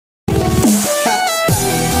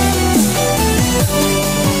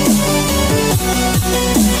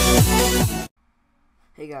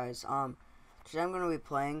guys, today I'm gonna be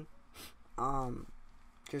playing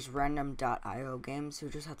just random.io games. You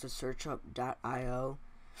just have to search up .io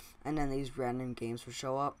and then these random games will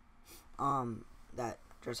show up that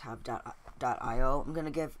just have .io. I'm gonna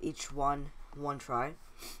give each one try.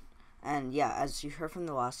 And yeah, as you heard from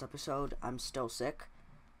the last episode, I'm still sick.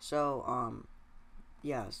 So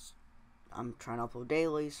yes, I'm trying to upload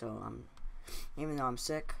daily, so even though I'm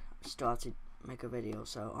sick, I still have to make a video.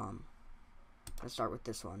 So let's start with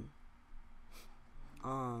this one.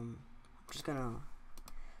 I'm just gonna,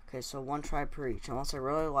 okay, so one try per each. Unless I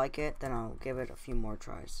really like it, then I'll give it a few more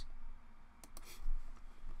tries.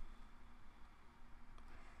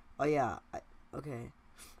 Oh yeah, okay.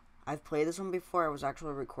 I've played this one before. I was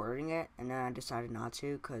actually recording it, and then I decided not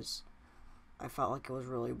to because I felt like it was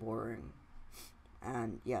really boring.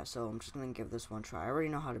 And yeah, so I'm just gonna give this one try. I already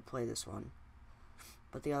know how to play this one,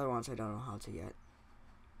 but the other ones I don't know how to yet.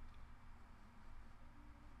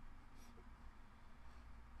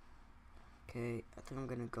 Okay, I think I'm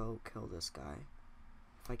gonna go kill this guy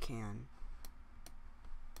if I can.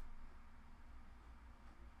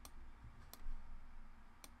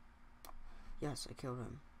 Yes, I killed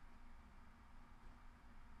him.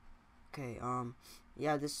 Okay,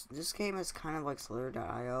 yeah, this game is kind of like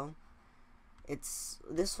Slither.io.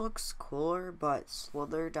 This looks cooler, but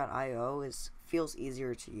Slither.io feels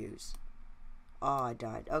easier to use. Oh, I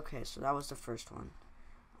died. Okay, so that was the first one.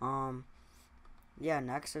 Yeah,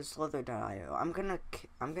 next is Slither.io. I'm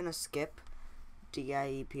gonna skip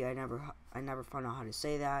DIEP. I never found out how to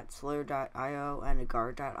say that. Slither.io and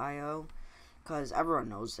Agar.io, because everyone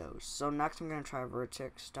knows those. So next I'm gonna try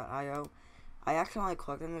Vertex.io. I accidentally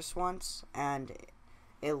clicked on this once and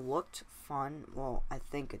it looked fun. Well, I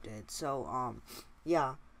think it did. So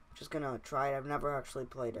yeah, just gonna try it. I've never actually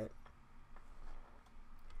played it.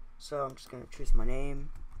 So I'm just gonna choose my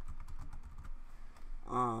name.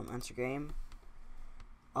 Enter game.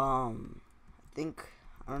 I think,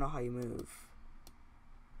 I don't know how you move.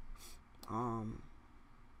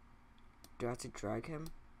 Do I have to drag him?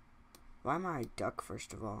 Why am I a duck,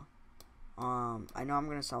 first of all? I know I'm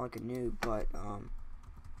gonna sound like a noob, but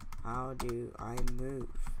how do I move?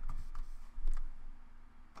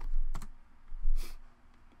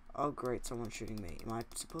 Oh great, someone's shooting me. Am I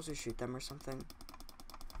supposed to shoot them or something?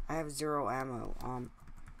 I have 0 ammo.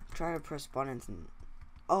 Try to press buttons and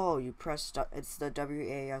oh, you press it's the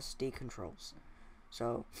WASD controls.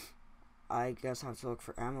 So I guess I have to look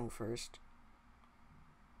for ammo first.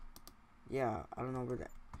 Yeah, I don't know where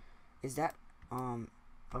that is. That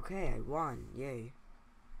okay, I won. Yay.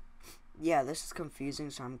 Yeah, this is confusing,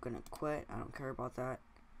 so I'm gonna quit. I don't care about that.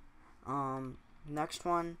 Next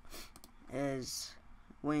one is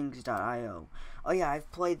Wings.io. Oh yeah, I've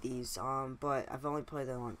played these, but I've only played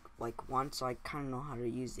them like once, so I kind of know how to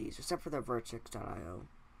use these, except for the Vertex.io.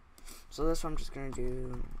 So this one I'm just gonna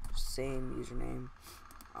do same username.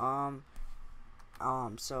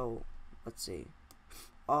 So let's see.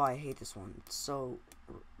 Oh, I hate this one. It's so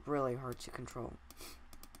really hard to control.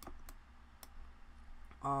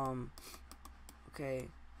 Okay.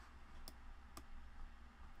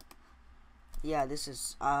 Yeah, this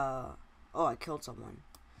is, oh, I killed someone.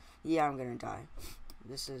 Yeah, I'm gonna die.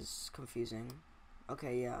 This is confusing.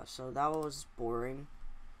 Okay, yeah, so that was boring.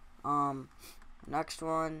 Next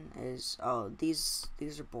one is, oh, these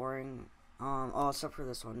are boring. Oh, except for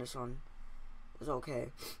this one. This one is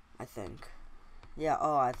okay, I think. Yeah,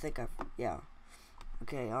 oh, I think yeah.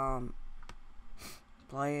 Okay,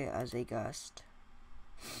 play as a guest.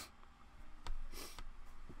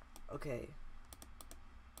 Okay.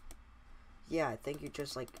 Yeah, I think you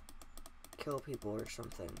just, like, kill people or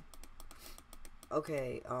something.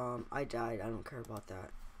 Okay, I died. I don't care about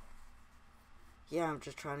that. Yeah, I'm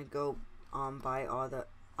just trying to go, buy all the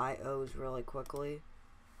IOs really quickly.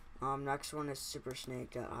 Next one is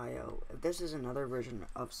Supersnake.io. If this is another version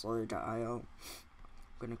of Slither.io,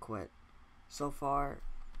 I'm gonna quit. So far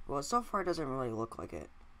it doesn't really look like it,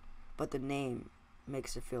 but the name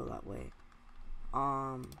makes it feel that way.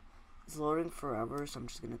 It's loading forever, so I'm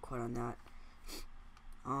just gonna quit on that.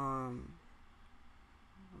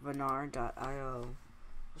 Vanar.io.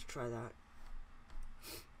 Let's try that.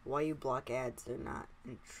 Why you block ads? They're not.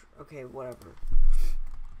 Okay, whatever.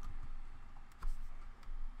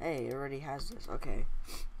 Hey, it already has this. Okay.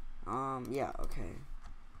 Yeah, okay.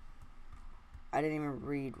 I didn't even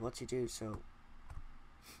read what to do, so.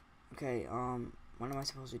 Okay, what am I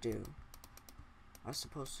supposed to do? I'm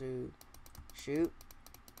supposed to shoot?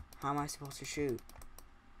 How am I supposed to shoot?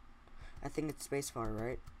 I think it's spacebar,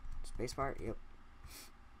 right? Spacebar? Yep.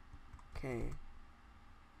 Okay.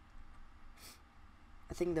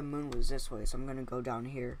 I think the moon was this way, so I'm gonna go down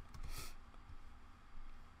here.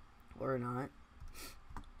 or not.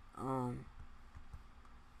 I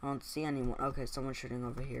don't see anyone. Okay, someone's shooting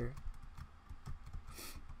over here.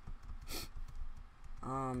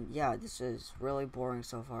 Yeah, this is really boring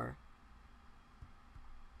so far.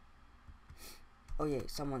 Oh yeah,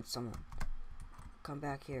 someone. Come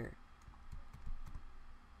back here.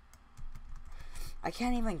 I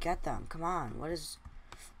can't even get them. Come on, what is...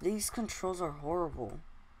 These controls are horrible.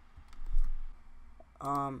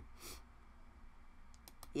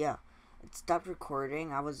 Yeah, it stopped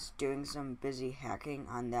recording. I was doing some busy hacking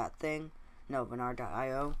on that thing. No,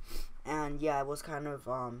 Bernard.io. And yeah, I was kind of,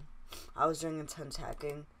 I was doing intense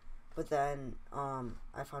hacking. But then,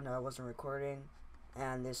 I found out I wasn't recording.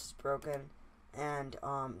 And this is broken. And,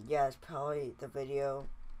 yeah, it's probably the video.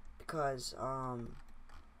 Because,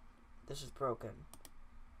 this is broken.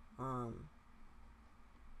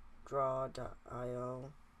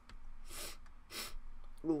 Draw.io.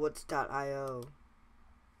 Ooh, what's .io?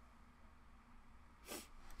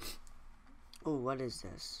 Ooh, what is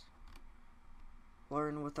this?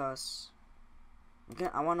 Learn with us. Okay,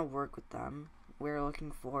 I want to work with them. We're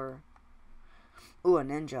looking for... Ooh, a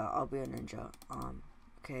ninja. I'll be a ninja.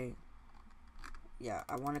 Okay. Yeah,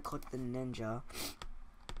 I want to click the ninja.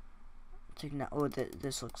 Oh,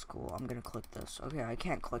 this looks cool. I'm gonna click this. Okay, I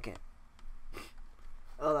can't click it.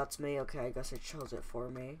 Oh, that's me. Okay, I guess it chose it for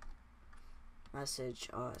me. Message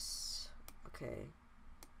us. Okay.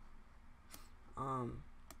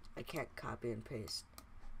 I can't copy and paste.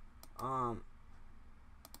 I'll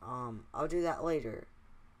do that later.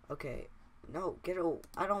 Okay. No,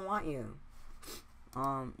 I don't want you.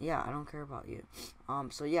 Yeah, I don't care about you.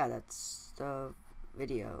 So yeah, that's the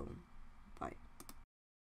video.